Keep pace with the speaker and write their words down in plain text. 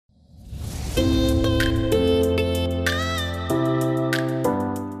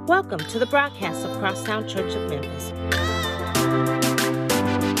Welcome to the broadcast of Crosstown Church of Memphis.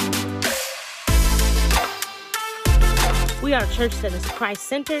 We are a church that is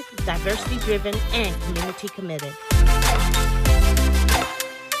Christ-centered, diversity-driven, and community-committed.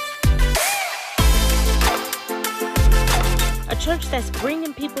 A church that's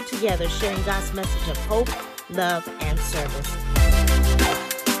bringing people together, sharing God's message of hope, love, and service.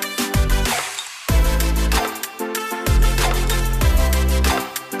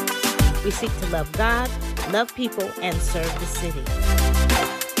 We seek to love God, love people, and serve the city.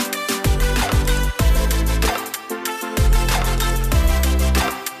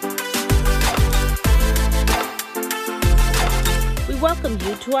 We welcome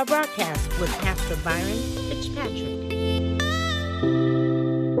you to our broadcast with Pastor Byron Fitzpatrick.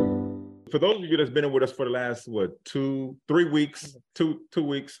 For those of you that's been with us for the last, 2 weeks,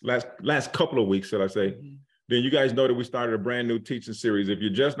 last couple of weeks, shall I say, then you guys know that we started a brand new teaching series. If you're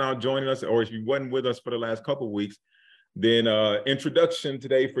just now joining us, or if you wasn't with us for the last couple of weeks, then introduction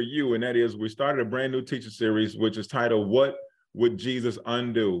today for you, and that is we started a brand new teaching series, which is titled, What Would Jesus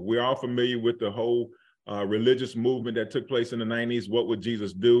Undo? We're all familiar with the whole religious movement that took place in the 90s, What Would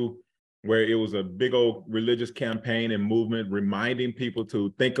Jesus Do? Where it was a big old religious campaign and movement reminding people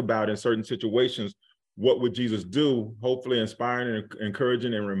to think about in certain situations, what would Jesus do? Hopefully inspiring and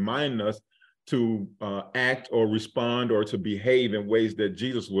encouraging and reminding us to act or respond or to behave in ways that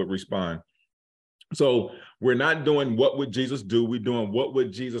Jesus would respond. So we're not doing what would Jesus do, we're doing what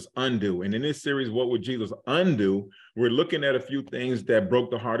would Jesus undo. And in this series, what would Jesus undo, we're looking at a few things that broke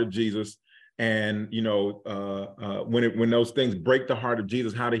the heart of Jesus. And, you know, when those things break the heart of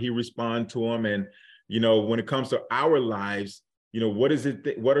Jesus, how did he respond to them? And, you know, when it comes to our lives, you know, what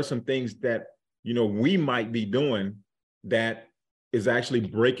are some things that, you know, we might be doing that is actually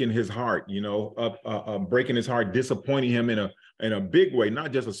breaking his heart, you know, breaking his heart, disappointing him in a big way,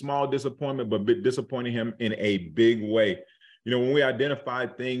 not just a small disappointment, but disappointing him in a big way. You know, when we identify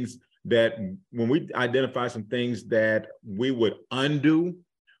some things that we would undo,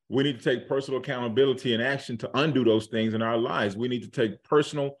 we need to take personal accountability and action to undo those things in our lives. We need to take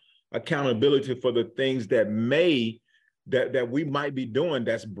personal accountability for the things that we might be doing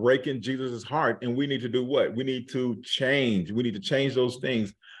that's breaking Jesus's heart. And we need to do what? We need to change. We need to change those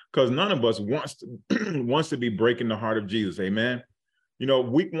things because none of us wants to be breaking the heart of Jesus. Amen. You know,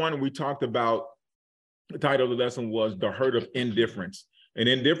 week one, we talked about, the title of the lesson was The Hurt of Indifference. And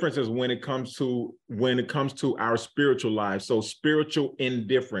indifference is when it comes to our spiritual lives. So spiritual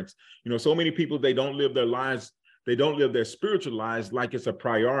indifference. You know, so many people, they don't live their spiritual lives like it's a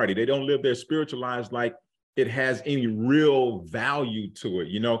priority. They don't live their spiritual lives like it has any real value to it.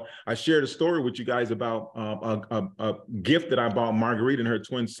 You know, I shared a story with you guys about a gift that I bought Marguerite and her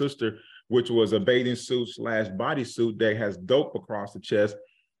twin sister, which was a bathing suit / bodysuit that has dope across the chest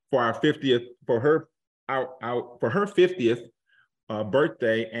for our 50th, for her 50th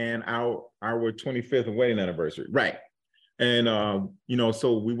birthday and our 25th wedding anniversary. Right. And, you know,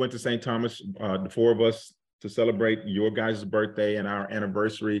 so we went to St. Thomas, the four of us, to celebrate your guys' birthday and our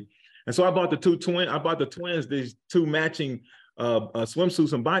anniversary. And so I bought the twins these two matching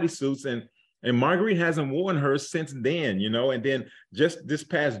swimsuits and bodysuits, and Marguerite hasn't worn hers since then, you know. And then just this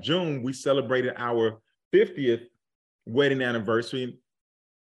past June, we celebrated our 50th wedding anniversary.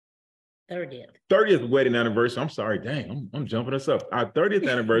 30th wedding anniversary. I'm sorry, dang, I'm jumping us up. Our 30th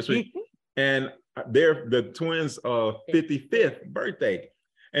anniversary, and they're the twins' 55th birthday.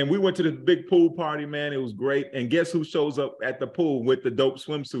 And we went to the big pool party, man. It was great. And guess who shows up at the pool with the dope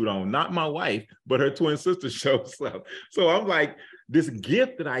swimsuit on? Not my wife, but her twin sister shows up. So I'm like, this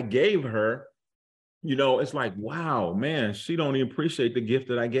gift that I gave her, you know, it's like, wow, man, she don't even appreciate the gift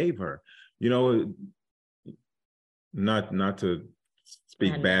that I gave her. You know, not to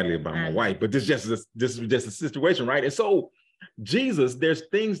speak badly about my wife, but this is just a situation, right? And so Jesus, there's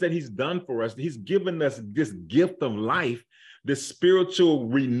things that he's done for us. He's given us this gift of life, this spiritual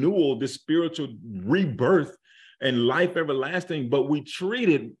renewal, this spiritual rebirth and life everlasting, but we treat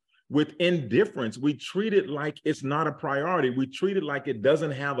it with indifference. We treat it like it's not a priority. We treat it like it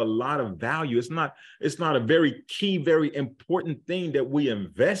doesn't have a lot of value. It's not a very key, very important thing that we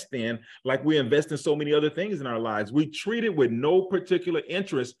invest in, like we invest in so many other things in our lives. We treat it with no particular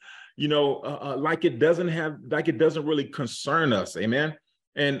interest, you know, like it doesn't really concern us. Amen.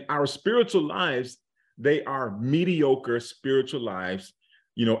 And our spiritual lives, they are mediocre spiritual lives,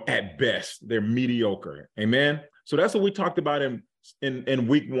 you know, at best. They're mediocre. Amen. So that's what we talked about in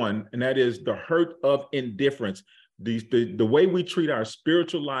week one, and that is the hurt of indifference. The way we treat our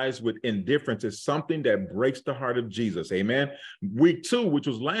spiritual lives with indifference is something that breaks the heart of Jesus. Amen. Week two, which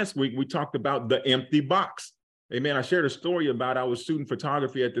was last week, we talked about the empty box. Amen. I shared a story about I was shooting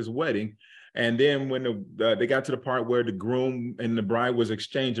photography at this wedding. And then when they got to the part where the groom and the bride was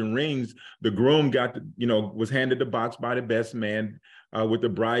exchanging rings, the groom was handed the box by the best man with the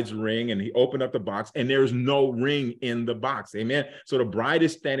bride's ring, and he opened up the box and there's no ring in the box. Amen. So the bride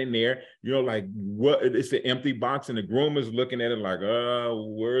is standing there, like, what? It's an empty box, and the groom is looking at it like,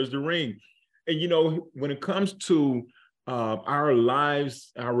 where's the ring? And when it comes to our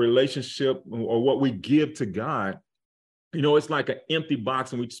lives, our relationship, or what we give to God, it's like an empty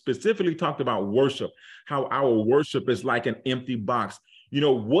box. And we specifically talked about worship, how our worship is like an empty box.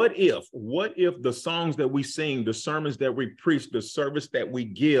 What if the songs that we sing, the sermons that we preach, the service that we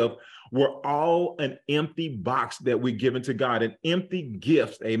give were all an empty box that we give into God, an empty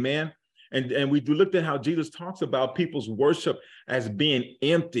gift, amen? And we looked at how Jesus talks about people's worship as being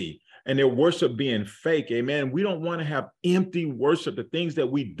empty and their worship being fake, amen? We don't want to have empty worship, the things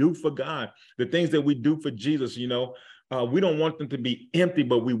that we do for God, the things that we do for Jesus, we don't want them to be empty,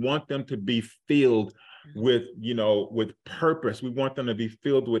 but we want them to be filled with purpose. We want them to be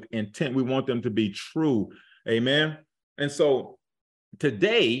filled with intent. We want them to be true. Amen. And so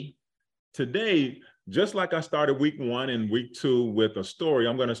today, just like I started week 1 and week 2 with a story,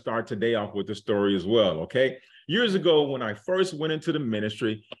 I'm going to start today off with a story as well. Okay. Years ago, when I first went into the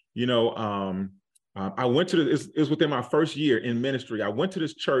ministry, I went to it was within my first year in ministry. I went to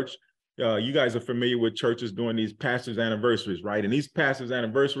this church. You guys are familiar with churches doing these pastors' anniversaries, right? And these pastors'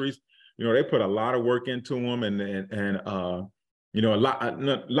 anniversaries, they put a lot of work into them, and a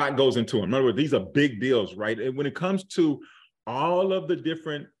lot goes into them. In other words, these are big deals, right? And when it comes to all of the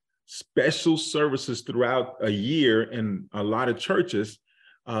different special services throughout a year in a lot of churches,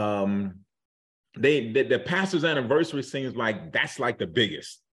 the pastor's anniversary seems like that's like the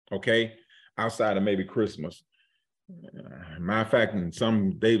biggest, okay, outside of maybe Christmas. Matter of fact,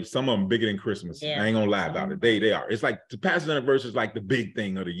 some of them bigger than Christmas. Yeah. I ain't gonna lie about it. They are. It's like the pastor's anniversary is like the big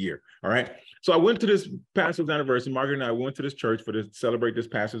thing of the year. All right. So I went to this pastor's anniversary. Margaret and I went to this church to celebrate this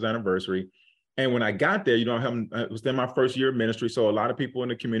pastor's anniversary. And when I got there, it was in my first year of ministry. So a lot of people in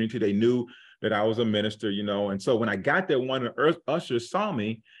the community, they knew that I was a minister, And so when I got there, one of the ushers saw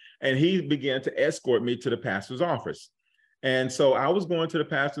me, and he began to escort me to the pastor's office. And so I was going to the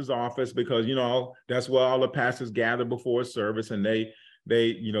pastor's office because, that's where all the pastors gather before service, and they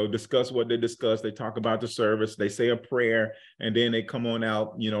discuss what they discuss. They talk about the service, they say a prayer, and then they come on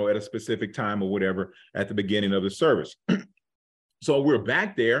out, at a specific time or whatever at the beginning of the service. So we're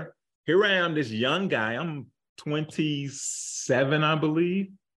back there. Here I am, this young guy. I'm 27, I believe.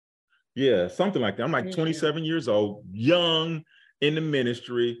 Yeah, something like that. I'm like 27 years old, young in the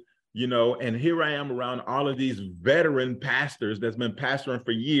ministry. And here I am around all of these veteran pastors that's been pastoring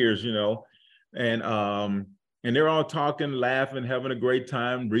for years, and they're all talking, laughing, having a great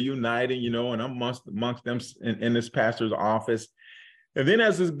time, reuniting, and I'm amongst them in this pastor's office. And then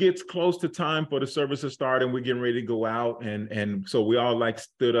as it gets close to time for the service to start and we're getting ready to go out, and so we all like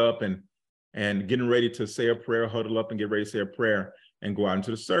stood up and getting ready to say a prayer, huddle up and get ready to say a prayer and go out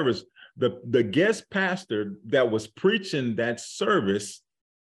into the service. The guest pastor that was preaching that service,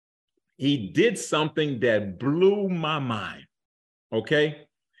 he did something that blew my mind, okay?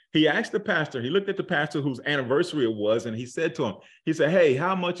 He asked the pastor, he looked at the pastor whose anniversary it was, and he said to him, hey,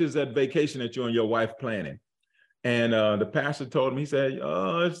 how much is that vacation that you and your wife planning? And the pastor told him, he said,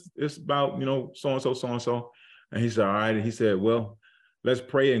 it's about, so-and-so, so-and-so. And he said, all right. And he said, well, let's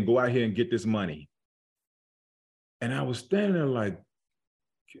pray and go out here and get this money. And I was standing there like,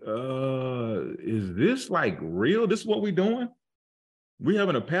 is this like real? This is what we're doing? We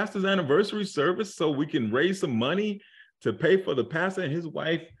having a pastor's anniversary service so we can raise some money to pay for the pastor and his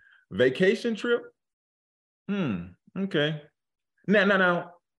wife vacation trip? Okay.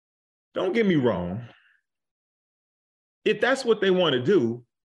 Now, don't get me wrong. If that's what they want to do,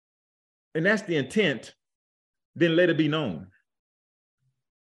 and that's the intent, then let it be known.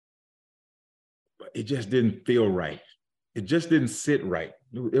 But it just didn't feel right. It just didn't sit right.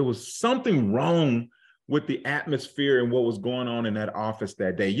 It was something wrong with the atmosphere and what was going on in that office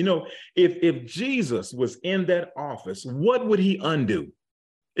that day. If Jesus was in that office, what would he undo?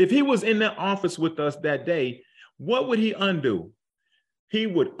 If he was in that office with us that day, what would he undo? He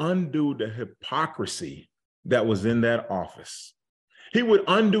would undo the hypocrisy that was in that office. He would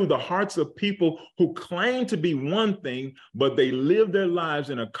undo the hearts of people who claim to be one thing, but they live their lives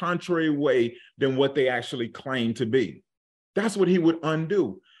in a contrary way than what they actually claim to be. That's what he would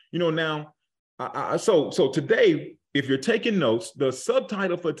undo. Now, so today, if you're taking notes, the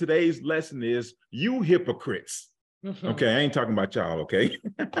subtitle for today's lesson is "You Hypocrites." Okay, I ain't talking about y'all, okay?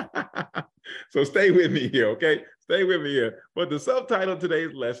 So stay with me here, okay? Stay with me here. But the subtitle of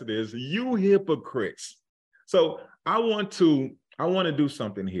today's lesson is "You Hypocrites." So I want to do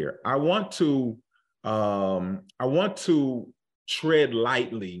something here. I want to tread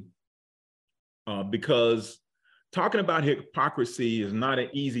lightly because talking about hypocrisy is not an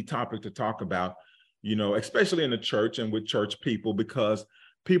easy topic to talk about, you know, especially in the church and with church people, because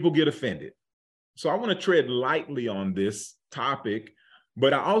people get offended. So I want to tread lightly on this topic,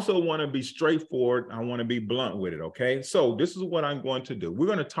 but I also want to be straightforward. I want to be blunt with it. Okay. So this is what I'm going to do. We're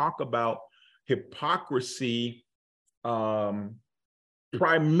going to talk about hypocrisy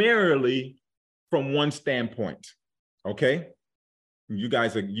primarily from one standpoint. Okay. You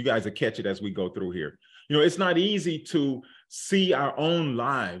guys will catch it as we go through here. You know, it's not easy to see our own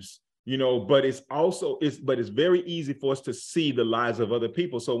lives, you know, but it's very easy for us to see the lives of other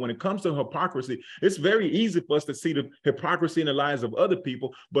people. So when it comes to hypocrisy, it's very easy for us to see the hypocrisy in the lives of other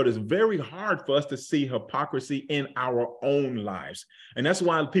people, but it's very hard for us to see hypocrisy in our own lives. And that's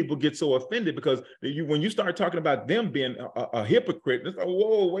why people get so offended, because when you start talking about them being a hypocrite, it's like,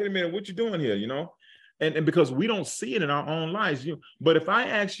 whoa, wait a minute, what you doing here, you know? And because we don't see it in our own lives. But if I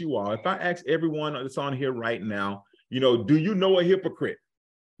ask you all, if I ask everyone that's on here right now, you know, do you know a hypocrite?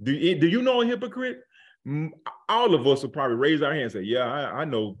 Do you know a hypocrite? All of us will probably raise our hands and say, yeah, I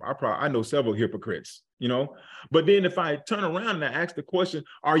know several hypocrites, you know. But then if I turn around and I ask the question,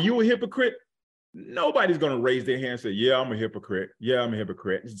 are you a hypocrite? Nobody's going to raise their hand and say, yeah, I'm a hypocrite. Yeah, I'm a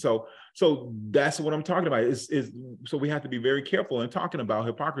hypocrite. So that's what I'm talking about. So we have to be very careful in talking about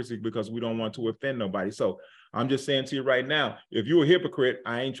hypocrisy, because we don't want to offend nobody. So I'm just saying to you right now, if you're a hypocrite,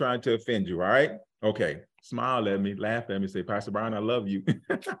 I ain't trying to offend you. All right. Okay. Smile at me, laugh at me, say, Pastor Brian, I love you.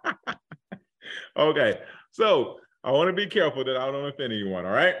 Okay. So I want to be careful that I don't offend anyone.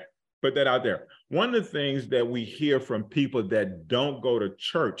 All right. Put that out there. One of the things that we hear from people that don't go to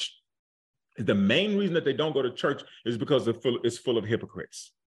church, the main reason that they don't go to church is because it's full of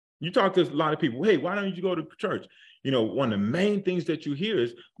hypocrites. You talk to a lot of people, hey, why don't you go to church? You know, one of the main things that you hear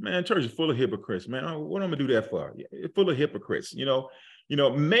is, man, church is full of hypocrites, man. What am I gonna do that for? It's full of hypocrites, you know.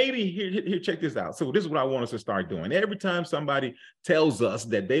 Maybe here, check this out. So this is what I want us to start doing. Every time somebody tells us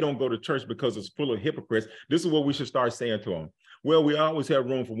that they don't go to church because it's full of hypocrites, this is what we should start saying to them. Well, we always have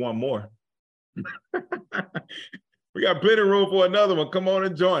room for one more. We got plenty of room for another one. Come on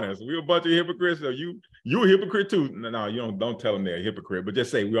and join us. We're a bunch of hypocrites. So you a hypocrite too. No, you don't tell them they're a hypocrite, but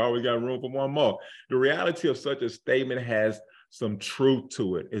just say we always got room for one more. The reality of such a statement has some truth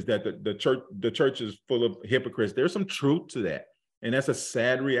to it, is that the church is full of hypocrites. There's some truth to that. And that's a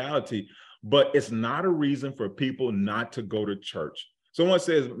sad reality, but it's not a reason for people not to go to church. Someone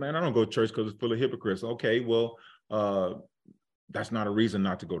says, man, I don't go to church because it's full of hypocrites. Okay, well, that's not a reason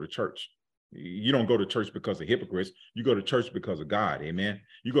not to go to church. You don't go to church because of hypocrites. You go to church because of God. Amen.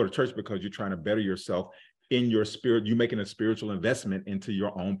 You go to church because you're trying to better yourself in your spirit. You're making a spiritual investment into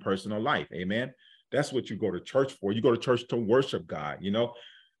your own personal life. Amen. That's what you go to church for. You go to church to worship God, you know.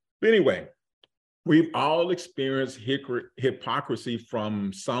 But anyway, we've all experienced hypocrisy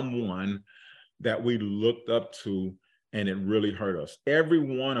from someone that we looked up to, and it really hurt us. Every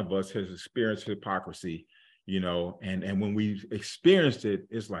one of us has experienced hypocrisy, you know, and when we experienced it,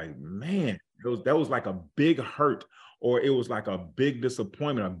 it's like, man, that was like a big hurt, or it was like a big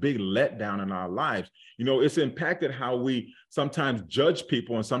disappointment, a big letdown in our lives. You know, it's impacted how we sometimes judge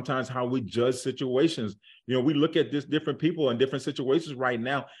people and sometimes how we judge situations. You know, we look at different people in different situations right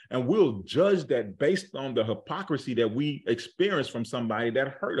now, and we'll judge that based on the hypocrisy that we experienced from somebody that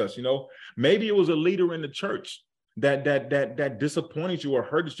hurt us. You know, maybe it was a leader in the church that disappointed you or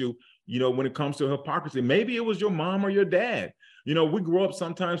hurted you, you know, when it comes to hypocrisy. Maybe it was your mom or your dad. You know, we grow up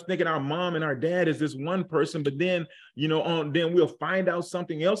sometimes thinking our mom and our dad is this one person, but then, you know, then we'll find out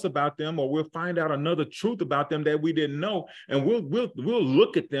something else about them, or we'll find out another truth about them that we didn't know. And we'll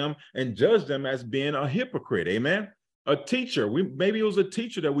look at them and judge them as being a hypocrite. Amen. A teacher, maybe it was a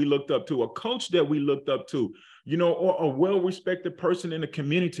teacher that we looked up to, a coach that we looked up to, you know, or a well-respected person in the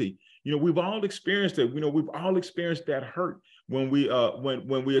community. You know, we've all experienced it. You know, we've all experienced that hurt when we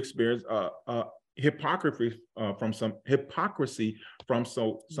experience hypocrisy from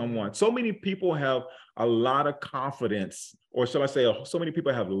someone. So many people have a lot of confidence, or shall I say, so many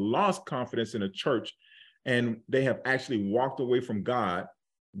people have lost confidence in the church, and they have actually walked away from God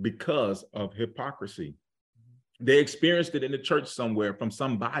because of hypocrisy. They experienced it in the church somewhere from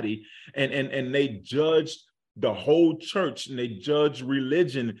somebody, and they judged the whole church, and they judged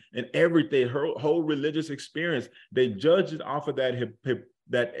religion and everything, her whole religious experience. They judged it off of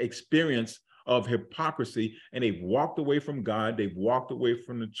that experience of hypocrisy, and they've walked away from God. They've walked away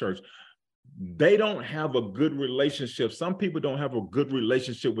from the church. They don't have a good relationship. Some people don't have a good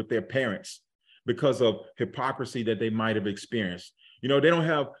relationship with their parents because of hypocrisy that they might have experienced. You know, they don't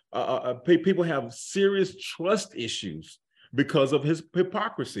have, people have serious trust issues because of his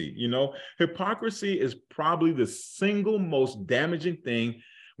hypocrisy. You know, hypocrisy is probably the single most damaging thing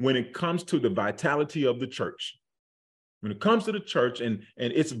when it comes to the vitality of the church. When it comes to the church and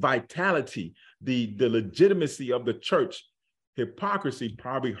its vitality, the legitimacy of the church, hypocrisy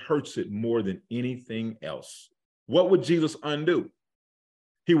probably hurts it more than anything else. What would Jesus undo?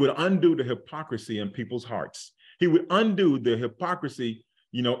 He would undo the hypocrisy in people's hearts. He would undo the hypocrisy,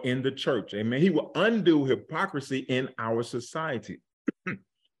 you know, in the church. Amen. He would undo hypocrisy in our society.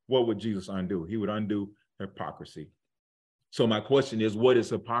 What would Jesus undo? He would undo hypocrisy. So my question is, what is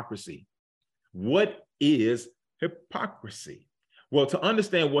hypocrisy? What is hypocrisy? Well, to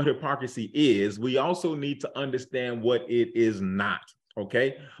understand what hypocrisy is, we also need to understand what it is not.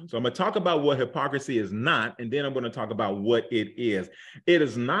 Okay, so I'm going to talk about what hypocrisy is not, and then I'm going to talk about what it is. It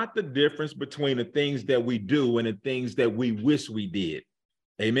is not the difference between the things that we do and the things that we wish we did.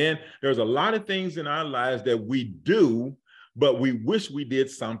 Amen. There's a lot of things in our lives that we do, but we wish we did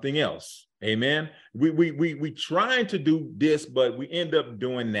something else. Amen. We trying to do this, but we end up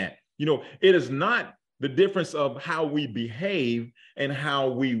doing that. You know, it is not the difference of how we behave and how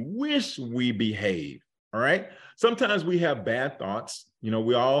we wish we behave. All right. Sometimes we have bad thoughts. You know,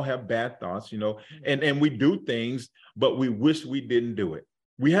 we all have bad thoughts, you know, and we do things, but we wish we didn't do it.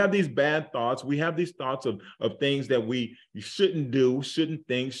 We have these bad thoughts. We have these thoughts of things that we shouldn't do, shouldn't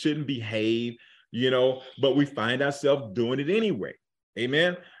think, shouldn't behave, you know, but we find ourselves doing it anyway.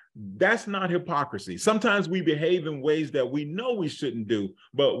 Amen. That's not hypocrisy. Sometimes we behave in ways that we know we shouldn't do,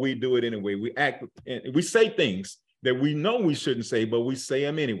 but we do it anyway. We act, we say things that we know we shouldn't say, but we say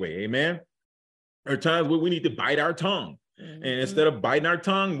them anyway. Amen. There are times where we need to bite our tongue. And instead of biting our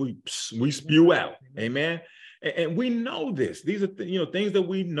tongue, we spew out. Amen. And we know this. These are things that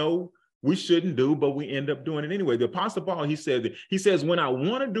we know we shouldn't do, but we end up doing it anyway. The Apostle Paul, he says, when I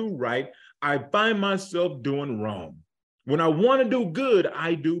want to do right, I find myself doing wrong. When I want to do good,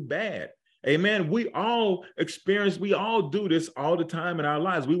 I do bad. Amen. We all do this all the time in our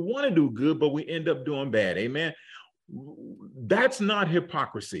lives. We want to do good, but we end up doing bad. Amen. That's not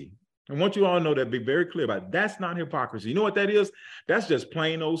hypocrisy. I want you all to know that, be very clear about it. That's not hypocrisy. You know what that is? That's just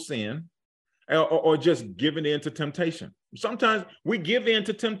plain old sin, or just giving in to temptation. Sometimes we give in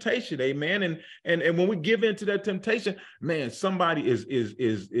to temptation, amen. And when we give in to that temptation, man, somebody is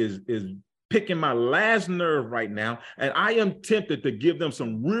picking my last nerve right now, and I am tempted to give them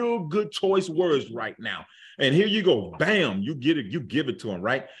some real good choice words right now. And here you go, bam, you get it, you give it to them,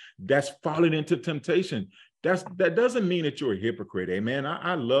 right? That's falling into temptation. That doesn't mean that you're a hypocrite, amen.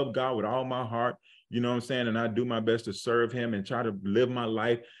 I love God with all my heart, you know what I'm saying? And I do my best to serve him and try to live my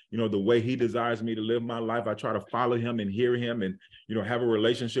life, you know, the way he desires me to live my life. I try to follow him and hear him and, you know, have a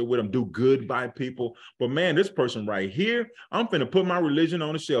relationship with him, do good by people. But man, this person right here, I'm finna put my religion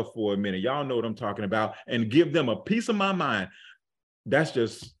on the shelf for a minute. Y'all know what I'm talking about, and give them a piece of my mind. That's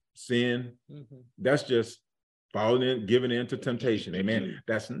just sin. That's just falling in, giving in to temptation, amen.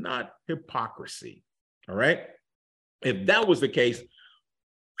 That's not hypocrisy. All right. If that was the case,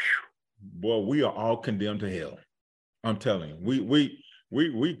 boy, we are all condemned to hell. I'm telling you,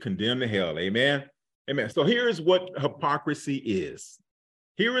 we condemned to hell. Amen. Amen. So here is what hypocrisy is.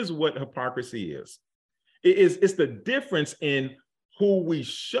 Here is what hypocrisy is. It's the difference in who we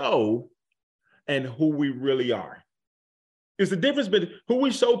show and who we really are. It's the difference between who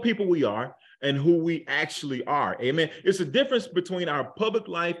we show people we are and who we actually are. Amen. It's a difference between our public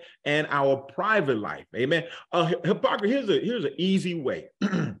life and our private life. Amen. Hypocrisy, here's an easy way.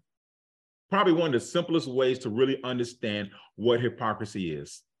 Probably one of the simplest ways to really understand what hypocrisy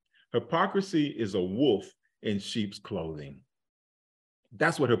is. Hypocrisy is a wolf in sheep's clothing.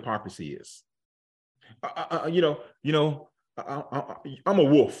 That's what hypocrisy is. I'm a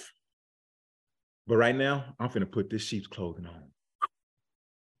wolf, but right now I'm finna put this sheep's clothing on.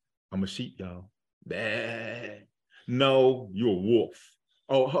 I'm a sheep, y'all. No, you're a wolf.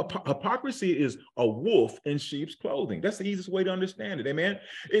 Oh, hypocrisy is a wolf in sheep's clothing. That's the easiest way to understand it, amen?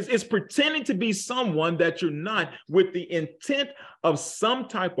 It's pretending to be someone that you're not with the intent of some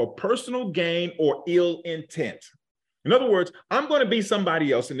type of personal gain or ill intent. In other words, I'm going to be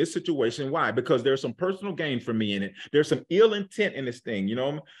somebody else in this situation. Why? Because there's some personal gain for me in it. There's some ill intent in this thing. You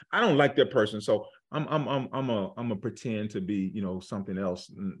know, I don't like that person, so I'm a pretend to be, you know, something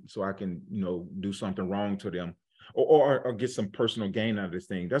else, so I can, you know, do something wrong to them, or get some personal gain out of this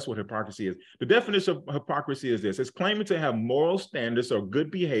thing. That's what hypocrisy is. The definition of hypocrisy is this: it's claiming to have moral standards or good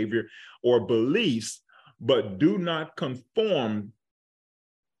behavior or beliefs, but do not conform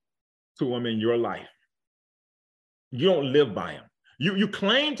to them in your life. You don't live by them. You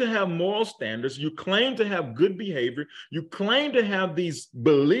claim to have moral standards. You claim to have good behavior. You claim to have these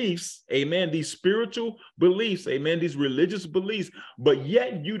beliefs, amen, these spiritual beliefs, amen, these religious beliefs, but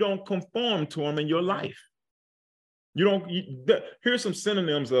yet you don't conform to them in your life. You don't. Here's some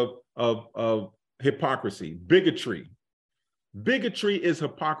synonyms of hypocrisy. Bigotry. Bigotry is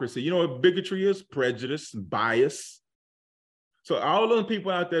hypocrisy. You know what bigotry is? Prejudice, bias. So all those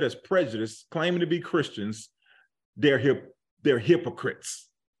people out there that's prejudiced, claiming to be Christians, they're hypocrites.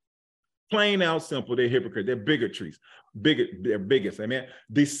 Plain out simple, they're hypocrites. They're bigotries. They're bigots. Amen.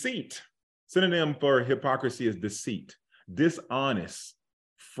 Deceit. Synonym for hypocrisy is deceit, dishonest,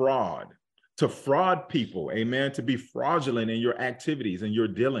 fraud. To fraud people, amen, to be fraudulent in your activities and your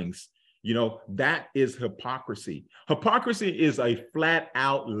dealings, you know, that is hypocrisy. Hypocrisy is a flat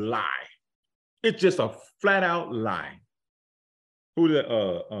out lie. It's just a flat out lie. What's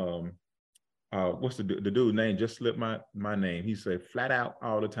the dude name? Just slipped my name. He said flat out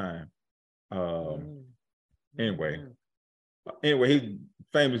all the time. Anyway, he's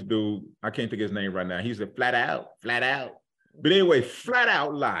famous dude. I can't think of his name right now. He said flat out. But anyway, flat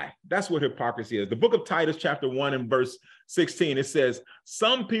out lie. That's what hypocrisy is. The book of Titus, chapter 1 and verse 16, it says,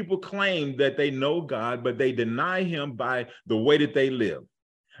 some people claim that they know God, but they deny him by the way that they live.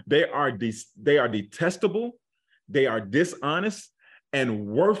 They are detestable, they are dishonest, and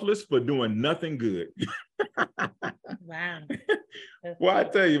worthless for doing nothing good. Wow. Well, I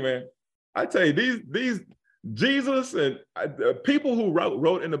tell you, man, these Jesus and people who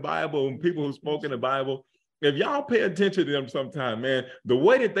wrote in the Bible and people who spoke in the Bible, if y'all pay attention to them sometime, man, the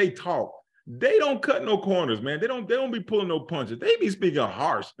way that they talk, they don't cut no corners, man. They don't be pulling no punches. They be speaking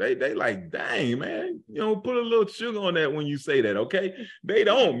harsh. They like, dang, man, you know, put a little sugar on that when you say that, okay? They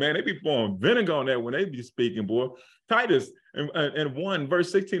don't, man. They be pouring vinegar on that when they be speaking, boy. Titus and 1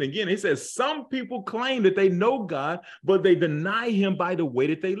 verse 16 again, he says, some people claim that they know God, but they deny him by the way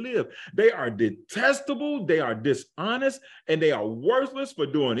that they live. They are detestable, they are dishonest, and they are worthless for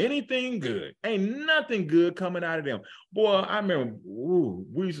doing anything good. Ain't nothing good coming out of them. Boy, I remember,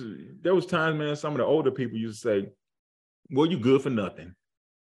 there was times, man, some of the older people used to say, well, you good for nothing.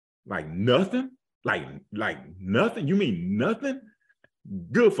 Like nothing? Like nothing? You mean nothing?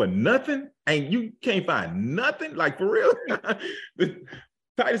 Good for nothing? And you can't find nothing? Like for real?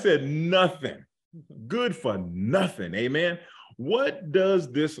 Titus said nothing. Good for nothing. Amen. What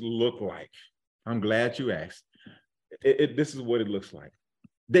does this look like? I'm glad you asked. This is what it looks like.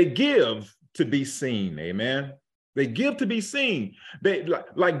 They give to be seen. Amen. They give to be seen. They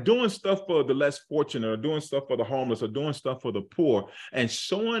like doing stuff for the less fortunate, or doing stuff for the homeless, or doing stuff for the poor, and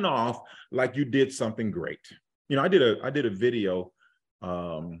showing off like you did something great. You know, I did a video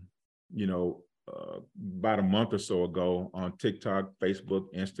about a month or so ago on TikTok, Facebook,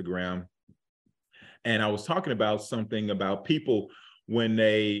 Instagram. And I was talking about something about people when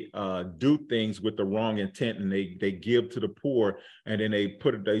they do things with the wrong intent, and they give to the poor, and then they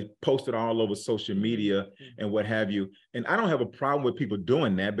post it all over social media and what have you. And I don't have a problem with people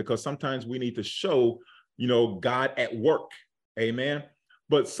doing that, because sometimes we need to show, you know, God at work. Amen.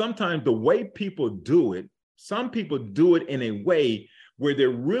 But sometimes the way people do it, some people do it in a way where they're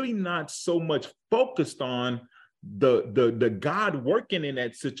really not so much focused on the God working in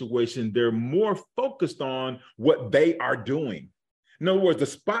that situation. They're more focused on what they are doing. In other words, the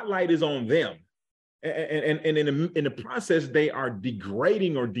spotlight is on them. And in the process, they are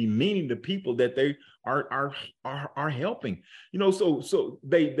degrading or demeaning the people that they are helping. You know, so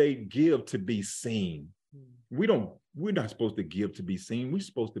they give to be seen. We're not supposed to give to be seen. We're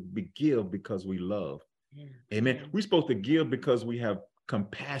supposed to give because we love. Yeah. Amen. We're supposed to give because we have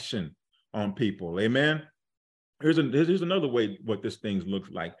compassion on people. Amen. Here's another way what this thing looks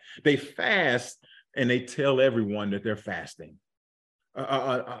like. They fast and they tell everyone that they're fasting.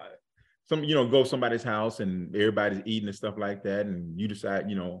 Go to somebody's house and everybody's eating and stuff like that, and you decide,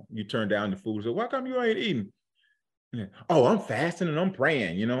 you turn down the food. So why come you ain't eating? Yeah. Oh, I'm fasting and I'm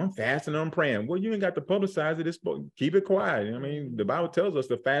praying. I'm fasting and I'm praying. Well, you ain't got to publicize it. Keep it quiet. I mean, the Bible tells us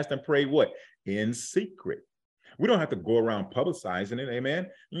to fast and pray what? In secret. We don't have to go around publicizing it. Amen.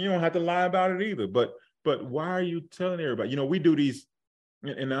 You don't have to lie about it either. But why are you telling everybody? We do these,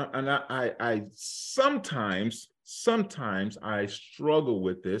 and I sometimes I struggle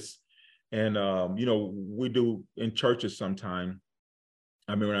with this, and we do in churches sometime.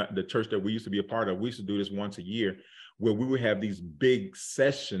 I mean, the church that we used to be a part of, we used to do this once a year, where we would have these big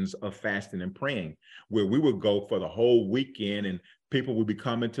sessions of fasting and praying, where we would go for the whole weekend, and people would be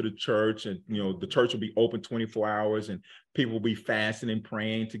coming to the church, and the church would be open 24 hours, and people would be fasting and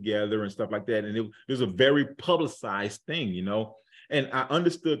praying together and stuff like that. And it was a very publicized thing, And I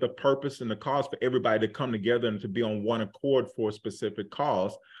understood the purpose and the cause for everybody to come together and to be on one accord for a specific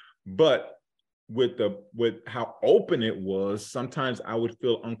cause. But with how open it was, sometimes I would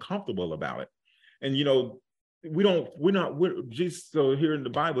feel uncomfortable about it. And, Jesus, so here in the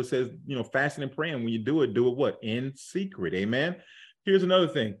Bible says, fasting and praying, when you do it what? In secret. Amen. Here's another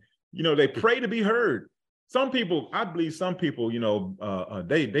thing. They pray to be heard. Some people, I believe some people,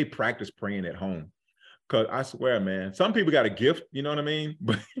 they practice praying at home. Because I swear, man, some people got a gift, you know what I mean?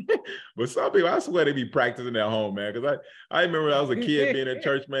 But some people, I swear, they be practicing at home, man. Because I remember when I was a kid being in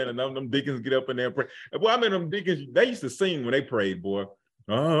church, man, and them deacons get up in there and pray. Well, I mean, them deacons, they used to sing when they prayed, boy.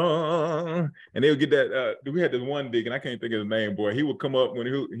 And they would get that. We had this one deacon, I can't think of his name, boy. He would come up when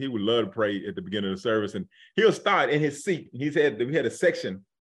he would love to pray at the beginning of the service, and he'll start in his seat. We had a section.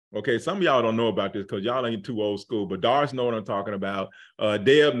 Okay, some of y'all don't know about this because y'all ain't too old school, but Doris know what I'm talking about.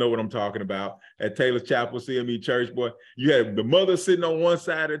 Deb know what I'm talking about. At Taylor's Chapel, CME Church, boy, you had the mother sitting on one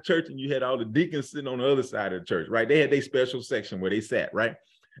side of the church and you had all the deacons sitting on the other side of the church, right? They had their special section where they sat, right?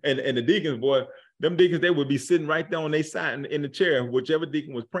 And the deacons, boy, them deacons, they would be sitting right there on their side in the chair, whichever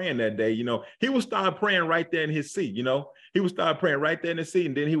deacon was praying that day, he would start praying right there in his seat, he would start praying right there in his seat,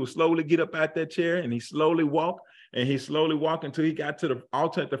 and then he would slowly get up out that chair and he slowly walk. And he slowly walked until he got to the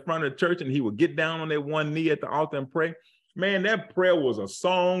altar at the front of the church, and he would get down on that one knee at the altar and pray. Man, that prayer was a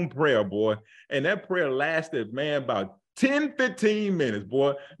song prayer, boy. And that prayer lasted, man, about 10, 15 minutes,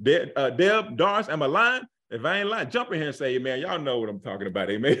 boy. Deb, Doris, am I lying? If I ain't lying, jump in here and say, amen. Y'all know what I'm talking about,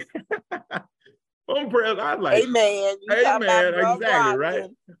 amen. On prayers, I like, amen. Amen, exactly, right?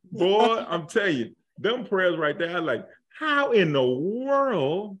 Boy, I'm telling you, them prayers right there, I like, how in the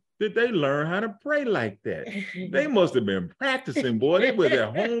world did they learn how to pray like that? They must have been practicing, boy. They was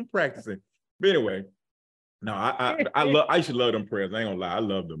at home practicing. But anyway, no, I used to love them prayers. I ain't gonna lie, I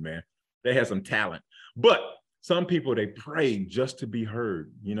love them, man. They had some talent. But some people, they pray just to be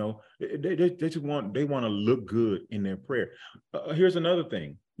heard. They just want to look good in their prayer. Here's another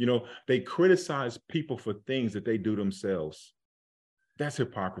thing. They criticize people for things that they do themselves. That's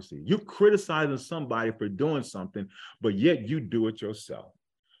hypocrisy. You're criticizing somebody for doing something, but yet you do it yourself.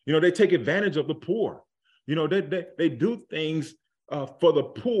 They take advantage of the poor. They do things for the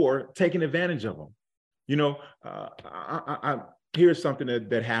poor, taking advantage of them. Here's something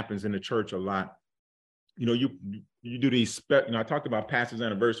that happens in the church a lot. You do these, I talked about pastors'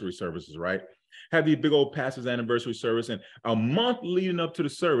 anniversary services, right? Have these big old pastors' anniversary service, and a month leading up to the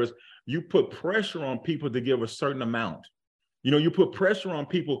service, you put pressure on people to give a certain amount. You put pressure on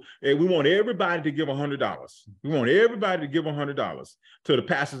people. Hey, we want everybody to give $100. We want everybody to give $100 to the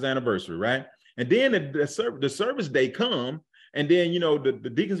pastor's anniversary, right? And then the service day come, and then,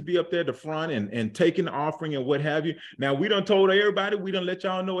 the deacons be up there at the front and taking the offering and what have you. Now, we done told everybody, we done let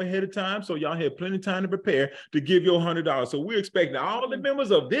y'all know ahead of time, so y'all had plenty of time to prepare to give your $100. So we're expecting all the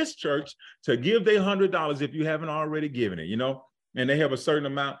members of this church to give their $100 if you haven't already given it, and they have a certain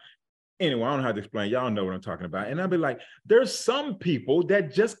amount. Anyway, I don't know how to explain. Y'all know what I'm talking about. And I'll be like, there's some people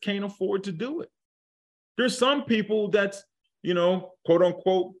that just can't afford to do it. There's some people that's, quote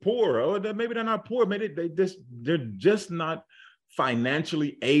unquote, poor, or maybe they're not poor. Maybe they're just not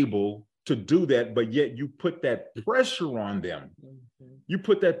financially able to do that. But yet you put that pressure on them. You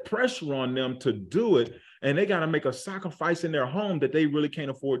put that pressure on them to do it, and they got to make a sacrifice in their home that they really can't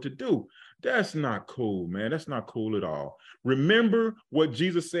afford to do. That's not cool, man. That's not cool at all. Remember what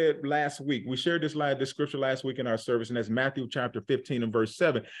Jesus said last week. We shared this scripture last week in our service, and that's Matthew chapter 15 and verse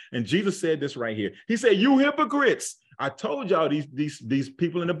 7. And Jesus said this right here. He said, "You hypocrites." I told y'all these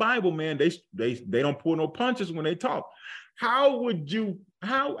people in the Bible, man, they don't pull no punches when they talk. Who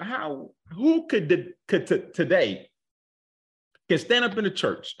could today can stand up in the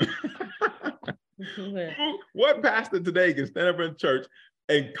church? What pastor today can stand up in the church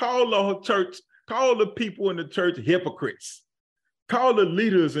and call the people in the church hypocrites? Call the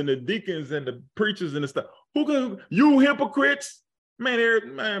leaders and the deacons and the preachers and the stuff. You hypocrites?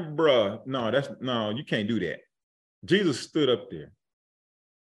 Man, bruh. No, you can't do that. Jesus stood up there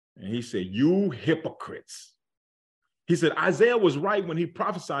and he said, "You hypocrites." He said, Isaiah was right when he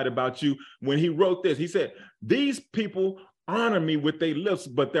prophesied about you, when he wrote this. He said, "These people honor me with their lips,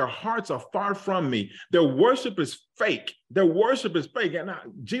 but their hearts are far from me. Their worship is fake. Their worship is fake." And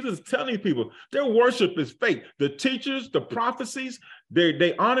Jesus is telling people their worship is fake. The teachers, the prophecies,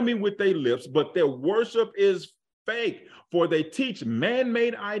 they honor me with their lips, but their worship is fake. For they teach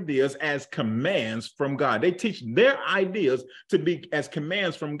man-made ideas as commands from God. They teach their ideas to be as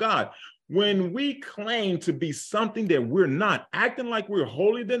commands from God. When we claim to be something that we're not, acting like we're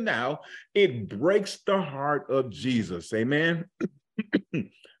holier than thou, it breaks the heart of Jesus. Amen.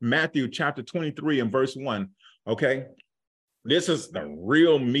 Matthew chapter 23 and verse 1. Okay. This is the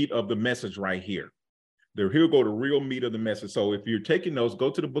real meat of the message right here. Here go the real meat of the message. So if you're taking notes, go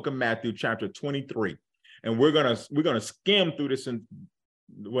to the book of Matthew, chapter 23. And we're gonna skim through this, and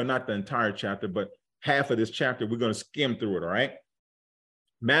well, not the entire chapter, but half of this chapter. We're gonna skim through it, all right?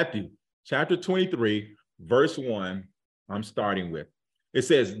 Matthew chapter 23, verse 1, I'm starting with. It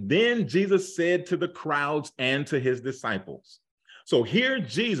says, then Jesus said to the crowds and to his disciples. So here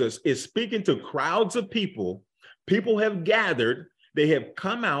Jesus is speaking to crowds of people. People have gathered. They have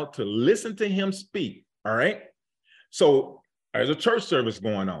come out to listen to him speak, all right? So there's a church service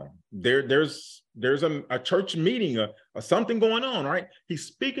going on. There's a church meeting, something going on, right? He's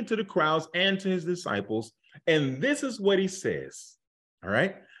speaking to the crowds and to his disciples. And this is what he says, all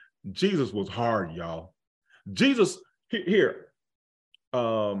right? Jesus was hard, y'all. Jesus, here,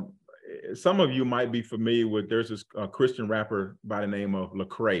 some of you might be familiar with, there's this Christian rapper by the name of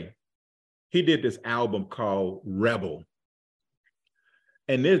Lecrae. He did this album called Rebel.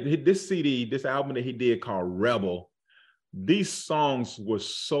 And this CD, this album that he did called Rebel, these songs were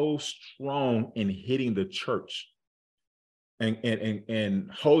so strong in hitting the church and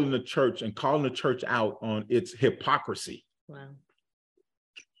holding the church and calling the church out on its hypocrisy. Wow.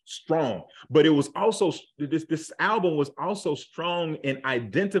 Strong. But it was also, this album was also strong in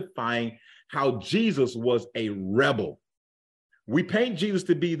identifying how Jesus was a rebel. We paint Jesus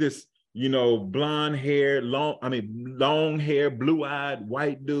to be this, you know, blonde hair, long hair, blue-eyed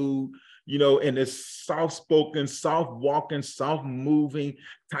white dude, you know, and this soft-spoken, soft-walking, soft-moving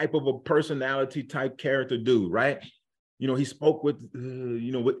type of a personality type character dude, right? You know, he spoke with,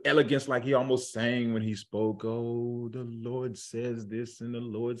 you know, with elegance, like he almost sang when he spoke. Oh, the Lord says this and the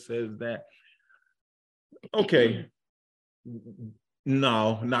Lord says that. Okay.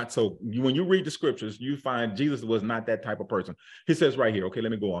 No, not so. When you read the scriptures, you find Jesus was not that type of person. He says right here, okay,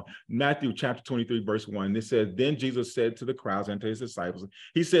 let me go on. Matthew chapter 23, verse 1, it says, then Jesus said to the crowds and to his disciples,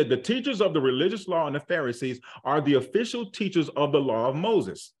 he said, the teachers of the religious law and the Pharisees are the official teachers of the law of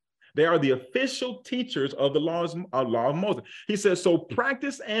Moses. They are the official teachers of the law of Moses. He says, so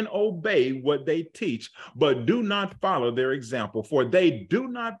practice and obey what they teach, but do not follow their example, for they do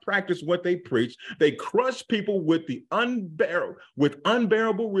not practice what they preach. They crush people with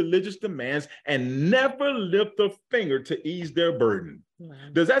unbearable religious demands and never lift a finger to ease their burden. Wow.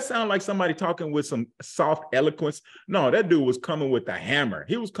 Does that sound like somebody talking with some soft eloquence? No, that dude was coming with a hammer.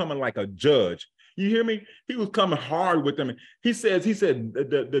 He was coming like a judge. You hear me? He was coming hard with them. He said,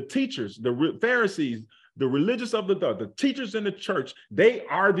 the teachers, the Pharisees, the religious of the teachers in the church, they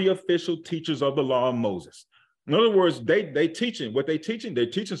are the official teachers of the law of Moses. In other words, they teaching what they're teaching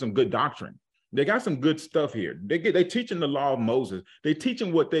some good doctrine. They got some good stuff here. They teaching the law of Moses. They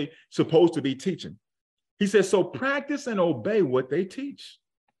teaching what they supposed to be teaching. He says, so practice and obey what they teach.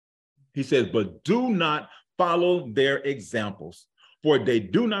 He says, but do not follow their examples. For they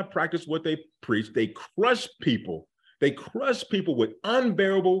do not practice what they preach. They crush people. They crush people with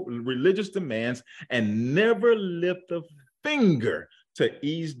unbearable religious demands and never lift a finger to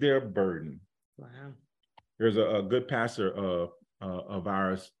ease their burden. Wow. There's a good pastor of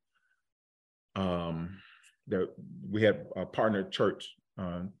ours that we had a partner church.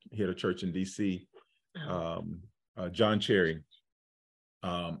 He had a church in DC, John Cherry.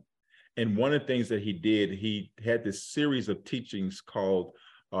 And one of the things that he did, he had this series of teachings called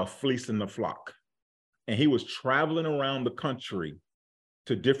Fleecing the Flock. And he was traveling around the country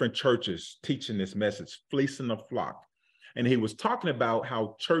to different churches teaching this message, Fleecing the Flock. And he was talking about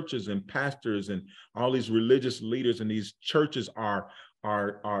how churches and pastors and all these religious leaders in these churches are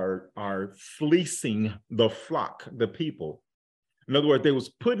fleecing the flock, the people. In other words, they was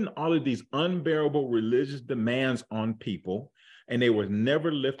putting all of these unbearable religious demands on people, and they were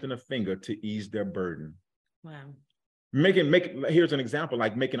never lifting a finger to ease their burden. Wow. Here's an example,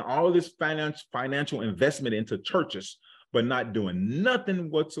 like making all of this financial investment into churches, but not doing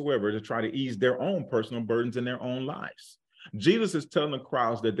nothing whatsoever to try to ease their own personal burdens in their own lives. Jesus is telling the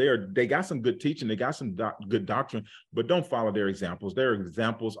crowds that they got some good teaching, they got some good doctrine, but don't follow their examples. Their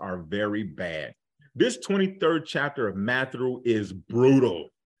examples are very bad. This 23rd chapter of Matthew is brutal.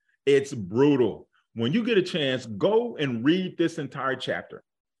 It's brutal. When you get a chance, go and read this entire chapter.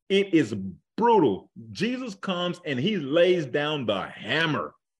 It is brutal. Jesus comes and he lays down the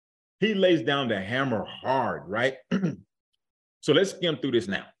hammer. He lays down the hammer hard, right? So let's skim through this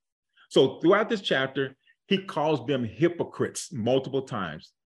now. So throughout this chapter, he calls them hypocrites multiple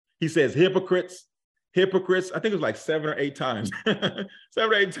times. He says, hypocrites. I think it was like 7 or 8 times. 7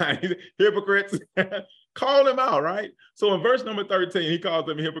 or 8 times. Hypocrites. Call them out, right? So in verse number 13, he calls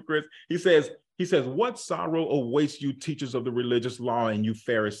them hypocrites. He says, He says, what sorrow awaits you, teachers of the religious law, and you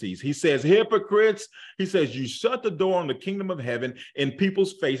Pharisees? He says, hypocrites. He says, you shut the door on the kingdom of heaven in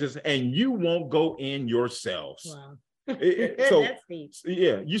people's faces, and you won't go in yourselves. Wow. So That's deep.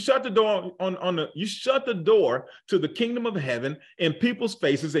 yeah, you shut the door you shut the door to the kingdom of heaven in people's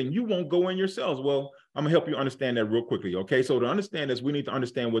faces, and you won't go in yourselves. Well, I'm gonna help you understand that real quickly. Okay, so to understand this, we need to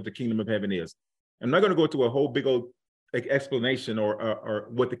understand what the kingdom of heaven is. I'm not going to go to a whole big old explanation or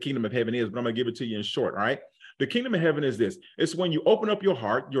what the kingdom of heaven is, but I'm going to give it to you in short. All right. The kingdom of heaven is this. It's when you open up your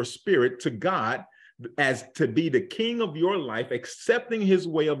heart, your spirit to God as to be the king of your life, accepting his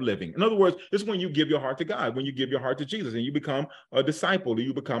way of living. In other words, it's when you give your heart to God, when you give your heart to Jesus and you become a disciple,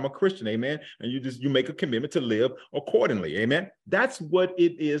 you become a Christian, amen. And you make a commitment to live accordingly, amen. That's what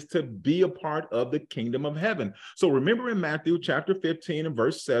it is to be a part of the kingdom of heaven. So remember in Matthew chapter 15 and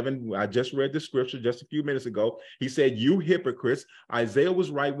verse 7, I just read the scripture just a few minutes ago. He said, you hypocrites. Isaiah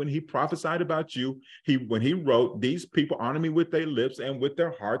was right when he prophesied about you. When he wrote, these people honor me with their lips and with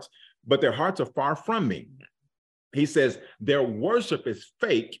their hearts, but their hearts are far from me. He says, their worship is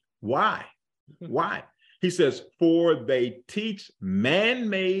fake. Why? Why? He says, for they teach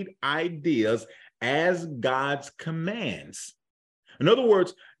man-made ideas as God's commands. In other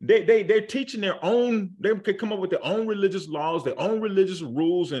words, they're teaching their own, they could come up with their own religious laws, their own religious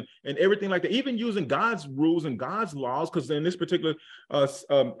rules and everything like that, even using God's rules and God's laws, because in this particular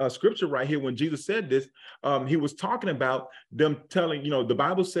scripture right here, when Jesus said this, he was talking about them telling, the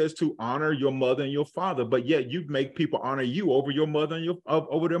Bible says to honor your mother and your father, but yet you make people honor you over your mother and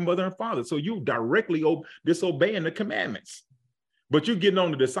over their mother and father. So you directly disobeying the commandments, but you're getting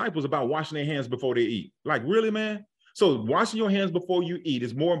on the disciples about washing their hands before they eat. Like, really, man? So washing your hands before you eat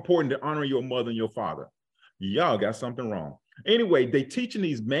is more important than honoring your mother and your father. Y'all got something wrong. Anyway, they teaching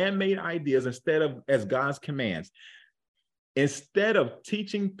these man-made ideas instead of as God's commands. Instead of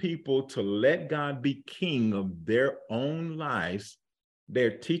teaching people to let God be king of their own lives,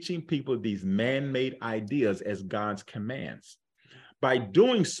 they're teaching people these man-made ideas as God's commands. By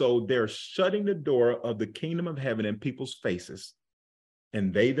doing so, they're shutting the door of the kingdom of heaven in people's faces.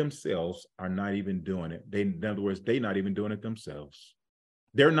 And they themselves are not even doing it. In other words, they're not even doing it themselves.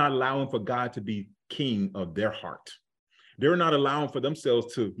 They're not allowing for God to be king of their heart. They're not allowing for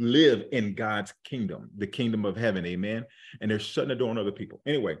themselves to live in God's kingdom, the kingdom of heaven, amen? And they're shutting the door on other people.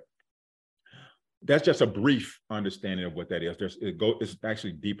 Anyway, that's just a brief understanding of what that is. It's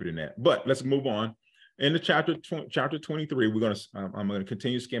actually deeper than that. But let's move on. In the chapter 23, I'm going to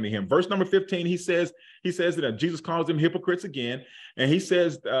continue skimming him. Verse number 15, he says that Jesus calls them hypocrites again, and he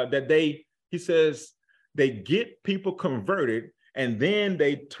says they get people converted, and then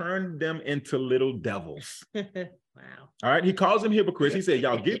they turn them into little devils. Wow. All right, he calls them hypocrites. He said,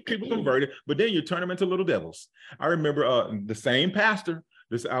 y'all get people converted, but then you turn them into little devils. I remember the same pastor.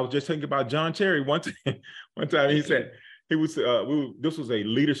 I was just thinking about John Cherry one time. He said. This was a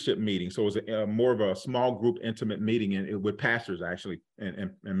leadership meeting, so it was more of a small group, intimate meeting with pastors actually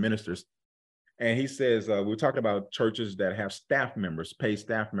and ministers. And he says we're talking about churches that have staff members, paid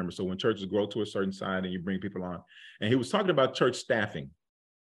staff members. So when churches grow to a certain size and you bring people on, and he was talking about church staffing.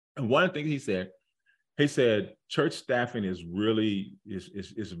 And one of the things he said church staffing is really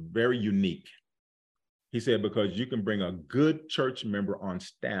is very unique. He said because you can bring a good church member on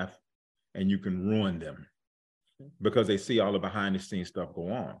staff and you can ruin them, because they see all the behind the scenes stuff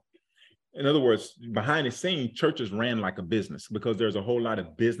go on. In other words, behind the scenes, churches ran like a business because there's a whole lot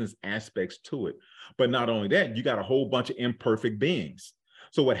of business aspects to it. But not only that, you got a whole bunch of imperfect beings.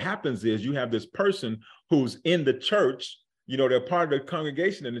 So what happens is you have this person who's in the church, they're part of the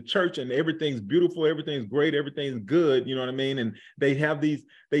congregation in the church and everything's beautiful, everything's great, everything's good, you know what I mean? And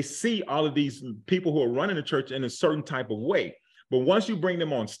they see all of these people who are running the church in a certain type of way. But once you bring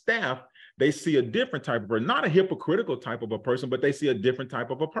them on staff, they see a different type of person, not a hypocritical type of a person, but they see a different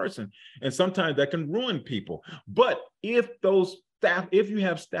type of a person. And sometimes that can ruin people. But if you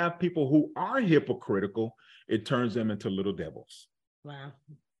have staff people who are hypocritical, it turns them into little devils. Wow.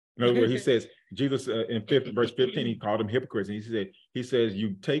 In other words, he says, Jesus in verse 15, he called them hypocrites. And he says,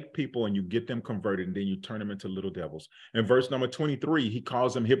 you take people and you get them converted and then you turn them into little devils. In verse number 23, he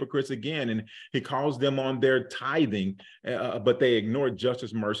calls them hypocrites again, and he calls them on their tithing, but they ignore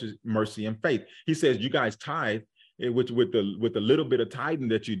justice, mercy, and faith. He says, you guys tithe with the little bit of tithing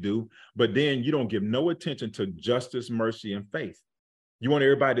that you do, but then you don't give no attention to justice, mercy, and faith. You want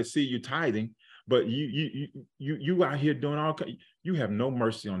everybody to see you tithing, but you out here doing you have no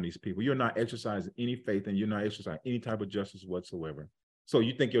mercy on these people. You're not exercising any faith and you're not exercising any type of justice whatsoever. So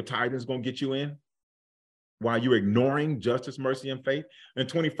you think your tithing is going to get you in? while you're ignoring justice, mercy, and faith. And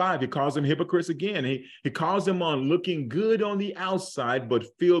 25, he calls them hypocrites again. He calls them on looking good on the outside, but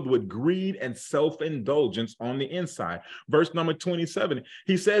filled with greed and self-indulgence on the inside. Verse number 27,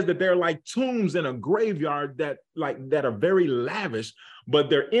 he says that they're like tombs in a graveyard that are very lavish,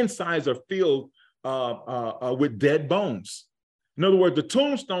 but their insides are filled with dead bones. In other words, the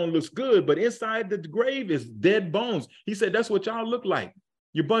tombstone looks good, but inside the grave is dead bones. He said, that's what y'all look like.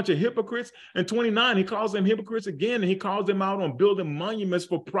 You bunch of hypocrites. And 29, he calls them hypocrites again, and he calls them out on building monuments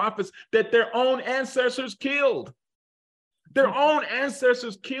for prophets that their own ancestors killed. Their own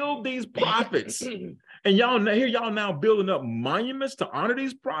ancestors killed these prophets. And y'all now building up monuments to honor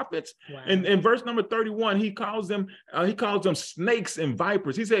these prophets. Wow. And in verse number 31, he calls them snakes and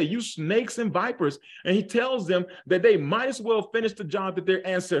vipers. He said, you snakes and vipers. And he tells them that they might as well finish the job that their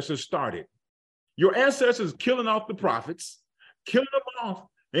ancestors started. Your ancestors killing off the prophets, killing them off.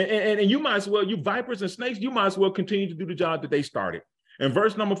 And you might as well, you vipers and snakes, you might as well continue to do the job that they started. And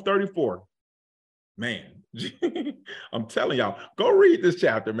verse number 34, man, I'm telling y'all, go read this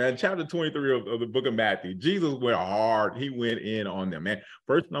chapter, man. Chapter 23 of the book of Matthew. Jesus went hard. He went in on them, man.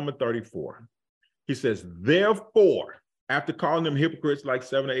 Verse number 34, he says, therefore, after calling them hypocrites like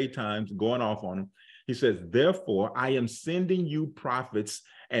 7 or 8 times, going off on them, he says, therefore, I am sending you prophets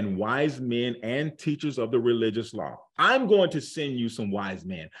and wise men and teachers of the religious law. I'm going to send you some wise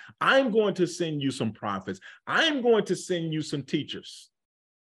men. I'm going to send you some prophets. I'm going to send you some teachers.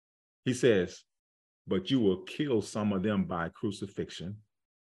 He says, but you will kill some of them by crucifixion.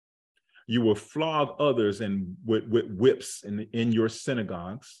 You will flog others with whips in your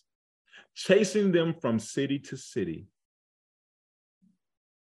synagogues, chasing them from city to city.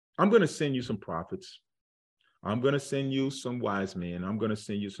 I'm going to send you some prophets. I'm going to send you some wise men. I'm going to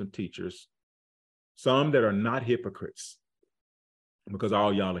send you some teachers, some that are not hypocrites, because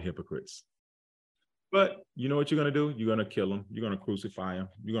all y'all are hypocrites. But you know what you're going to do? You're going to kill them. You're going to crucify them.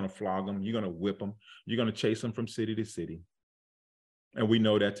 You're going to flog them. You're going to whip them. You're going to chase them from city to city. And we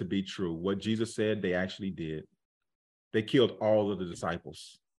know that to be true. What Jesus said, they actually did. They killed all of the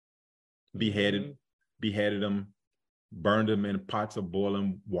disciples, beheaded them, burned them in pots of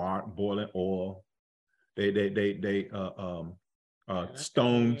boiling water, boiling oil. They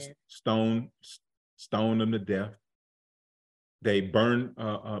stoned them to death. They burned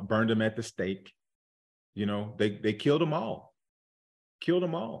them at the stake. You know, they killed them all. Killed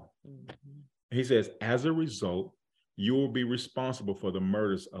them all. Mm-hmm. He says, as a result, you will be responsible for the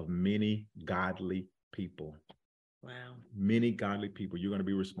murders of many godly people. Wow. Many godly people. You're going to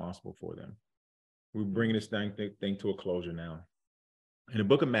be responsible for them. We're bringing this thing to a closure now. In the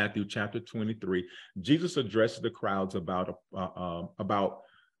book of Matthew, chapter 23, Jesus addresses the crowds about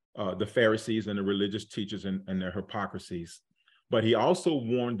the Pharisees and the religious teachers and their hypocrisies. But he also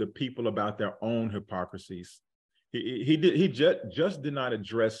warned the people about their own hypocrisies. He just did not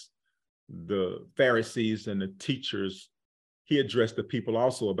address the Pharisees and the teachers. He addressed the people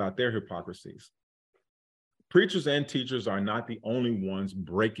also about their hypocrisies. Preachers and teachers are not the only ones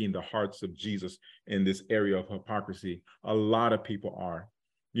breaking the hearts of Jesus in this area of hypocrisy. A lot of people are.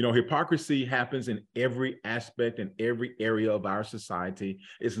 You know, hypocrisy happens in every aspect and every area of our society.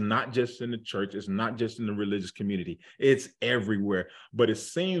 It's not just in the church. It's not just in the religious community. It's everywhere. But it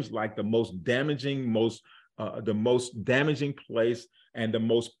seems like the most damaging place and the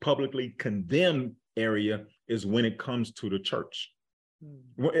most publicly condemned area is when it comes to the church.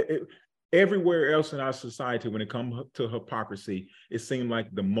 Everywhere else in our society, when it comes to hypocrisy, it seems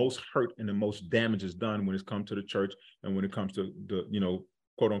like the most hurt and the most damage is done when it comes to the church and when it comes to the,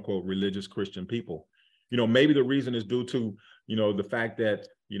 quote unquote, religious Christian people. Maybe the reason is due to, the fact that,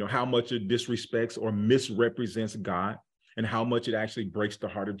 how much it disrespects or misrepresents God and how much it actually breaks the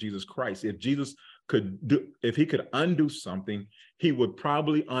heart of Jesus Christ. If he could undo something, he would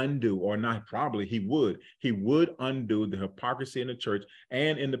probably undo, or not probably, he would undo the hypocrisy in the church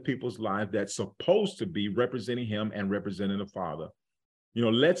and in the people's lives that's supposed to be representing him and representing the Father.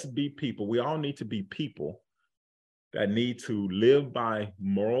 Let's be people. We all need to be people that need to live by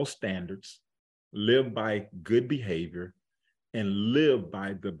moral standards, live by good behavior, and live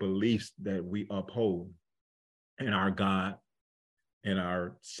by the beliefs that we uphold in our God and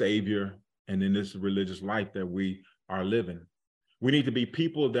our Savior and in this religious life that we are living. We need to be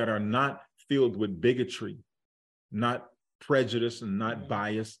people that are not filled with bigotry, not prejudice and not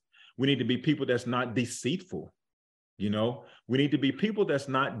bias. We need to be people that's not deceitful. We need to be people that's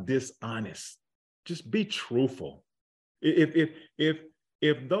not dishonest. Just be truthful. If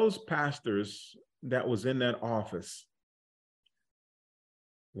those pastors that was in that office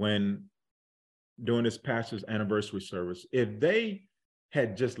when during this pastor's anniversary service, if they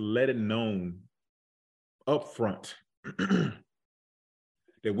had just let it known up front that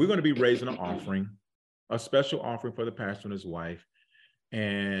we're going to be raising an offering, a special offering for the pastor and his wife,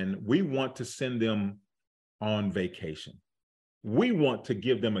 and we want to send them on vacation. We want to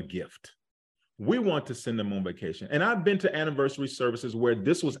give them a gift. We want to send them on vacation. And I've been to anniversary services where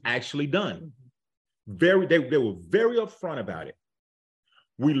this was actually done. They were very upfront about it.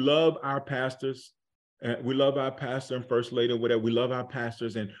 We love our pastors. We love our pastor and first lady or whatever. We love our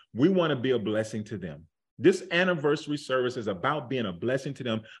pastors, and we want to be a blessing to them. This anniversary service is about being a blessing to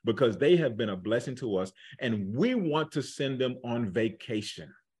them because they have been a blessing to us, and we want to send them on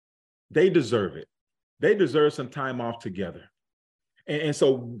vacation. They deserve it. They deserve some time off together. And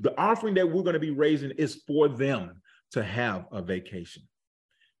so the offering that we're going to be raising is for them to have a vacation.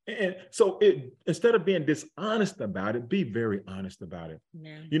 And so instead of being dishonest about it, be very honest about it.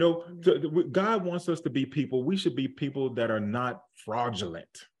 Yeah. You know, God wants us to be people. We should be people that are not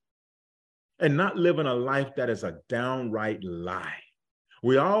fraudulent and not living a life that is a downright lie.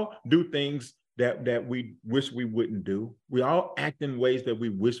 We all do things that we wish we wouldn't do. We all act in ways that we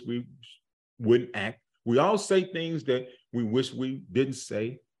wish we wouldn't act. We all say things that we wish we didn't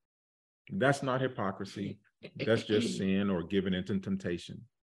say. That's not hypocrisy. That's just sin or giving into temptation.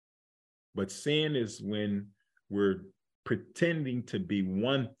 But sin is when we're pretending to be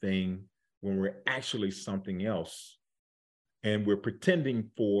one thing when we're actually something else. And we're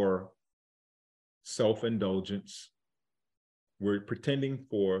pretending for self-indulgence. We're pretending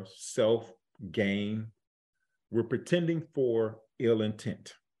for self-gain. We're pretending for ill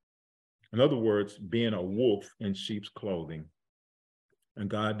intent. In other words, being a wolf in sheep's clothing.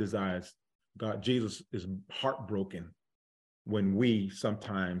 And Jesus is heartbroken when we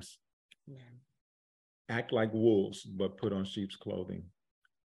sometimes act like wolves, but put on sheep's clothing.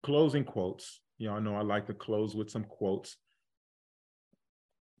 Closing quotes. Y'all know I like to close with some quotes.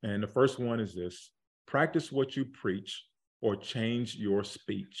 And the first one is this: practice what you preach or change your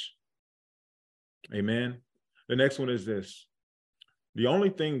speech. Amen. The next one is this: the only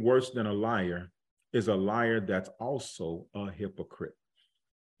thing worse than a liar is a liar that's also a hypocrite.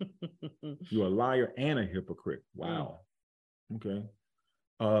 You're a liar and a hypocrite. Wow. Okay.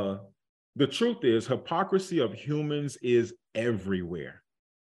 The truth is, hypocrisy of humans is everywhere.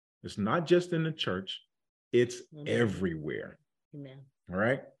 It's not just in the church, it's everywhere. Amen. All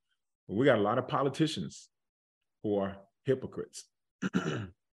right. We got a lot of politicians who are hypocrites.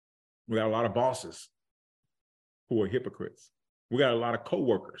 We got a lot of bosses who are hypocrites. We got a lot of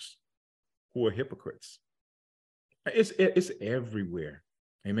coworkers who are hypocrites. It's everywhere.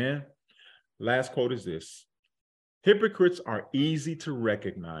 Amen. Last quote is this: hypocrites are easy to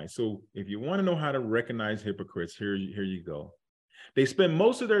recognize. So if you want to know how to recognize hypocrites, here you go. They spend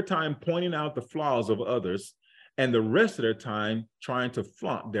most of their time pointing out the flaws of others and the rest of their time trying to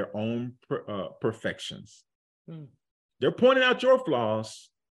flaunt their own perfections. They're pointing out your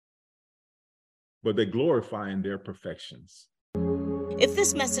flaws, but they're glorifying their perfections. If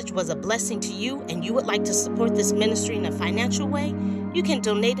this message was a blessing to you and you would like to support this ministry in a financial way, you can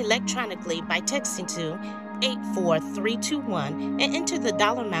donate electronically by texting to 84321 and enter the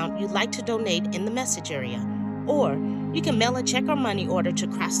dollar amount you'd like to donate in the message area. Or you can mail a check or money order to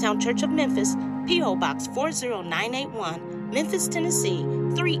Crosstown Church of Memphis, P.O. Box 40981, Memphis, Tennessee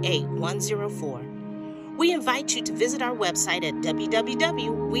 38104. We invite you to visit our website at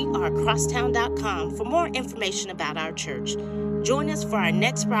www.wearecrosstown.com for more information about our church. Join us for our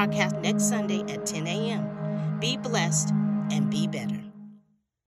next broadcast next Sunday at 10 a.m. Be blessed and be better.